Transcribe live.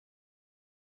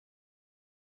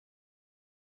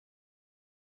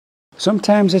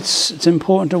Sometimes it's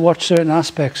important to watch certain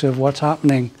aspects of what's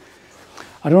happening.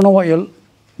 I don't know what you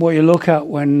look at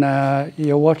when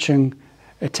you're watching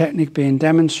a technique being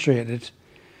demonstrated,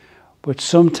 but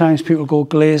sometimes people go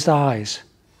glazed eyes.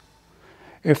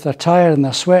 If they're tired and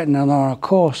they're sweating and they're on a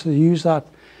course, they use that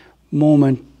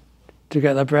moment to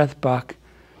get their breath back,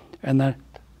 and they're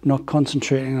not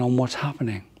concentrating on what's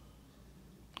happening.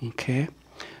 Okay,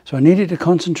 so I needed to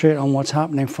concentrate on what's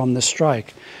happening from the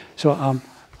strike. So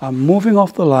I'm moving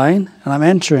off the line and I'm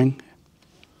entering.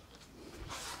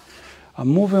 I'm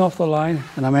moving off the line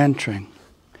and I'm entering.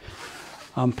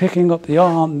 I'm picking up the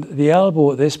arm, the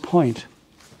elbow at this point,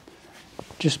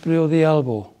 just below the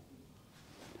elbow.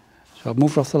 So I've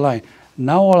moved off the line.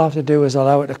 Now all I have to do is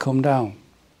allow it to come down.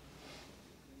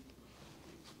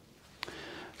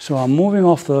 So I'm moving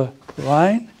off the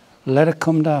line, let it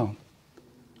come down.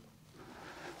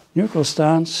 Neutral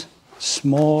stance,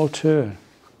 small turn.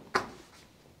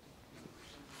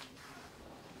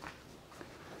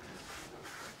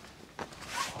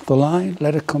 Off the line,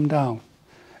 let it come down.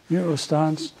 Neutral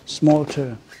stance, small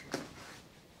turn.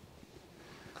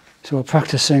 So we're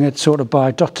practicing it sort of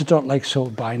by dot to dot, like sort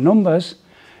of by numbers,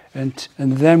 and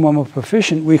then when we're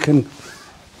proficient, we can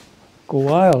go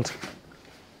wild.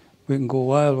 We can go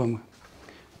wild when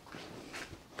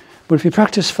but if you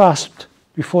practice fast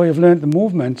before you've learned the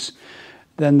movements,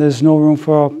 then there's no room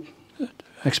for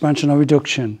expansion or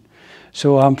reduction.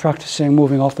 So I'm practicing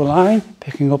moving off the line,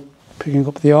 picking up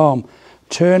the arm,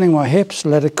 turning my hips,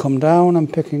 let it come down,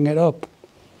 and picking it up.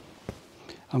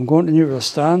 I'm going to neutral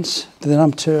stance, then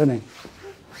I'm turning.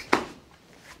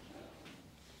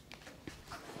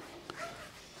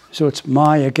 So it's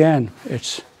my again.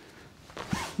 It's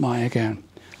my again.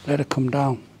 Let it come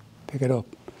down, pick it up.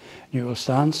 Neutral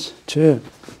stance, turn.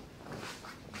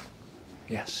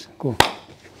 Yes, go.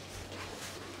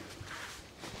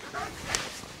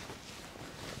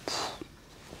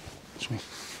 That's me.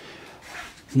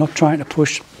 I'm not trying to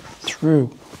push through.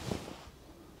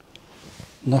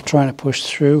 I'm not trying to push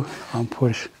through. I'm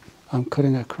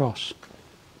cutting across.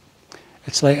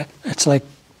 It's like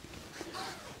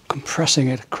compressing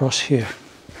it across here.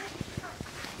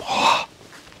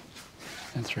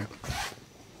 And through.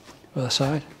 Other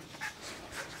side.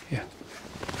 Here.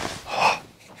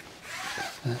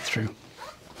 And through.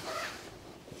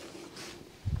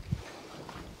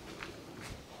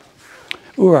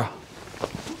 Ura.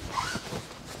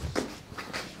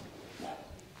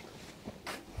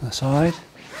 Other side.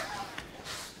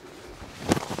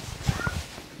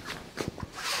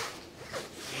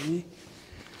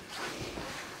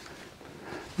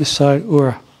 This side,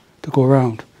 ura, to go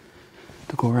round.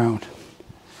 To go round.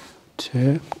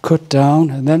 Turn, cut down,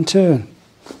 and then turn.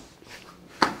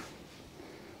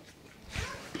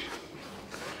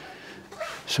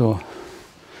 So,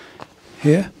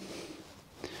 here,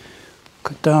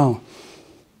 cut down.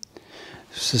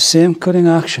 It's the same cutting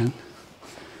action,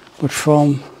 but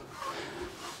from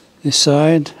this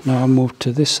side, now I moved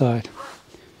to this side.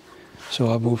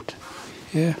 So I moved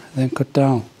here, then cut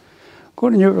down. Go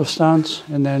to neutral stance,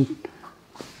 and then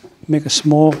make a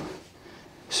small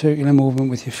circular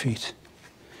movement with your feet.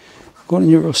 Go to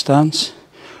neutral stance,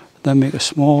 then make a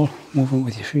small movement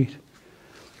with your feet.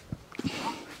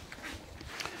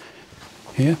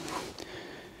 Here,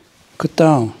 cut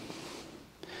down.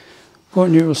 Go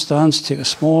to neutral stance, take a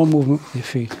small movement with your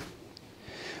feet.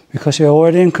 Because you're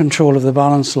already in control of the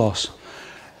balance loss.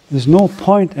 There's no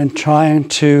point in trying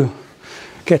to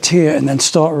get here and then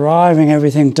start driving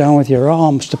everything down with your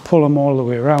arms to pull them all the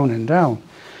way around and down.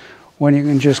 When you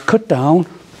can just cut down,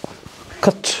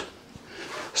 cut,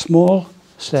 small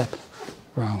step,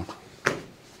 round.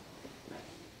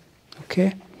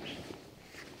 Okay?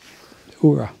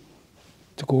 Ura,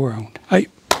 to go around. Aye.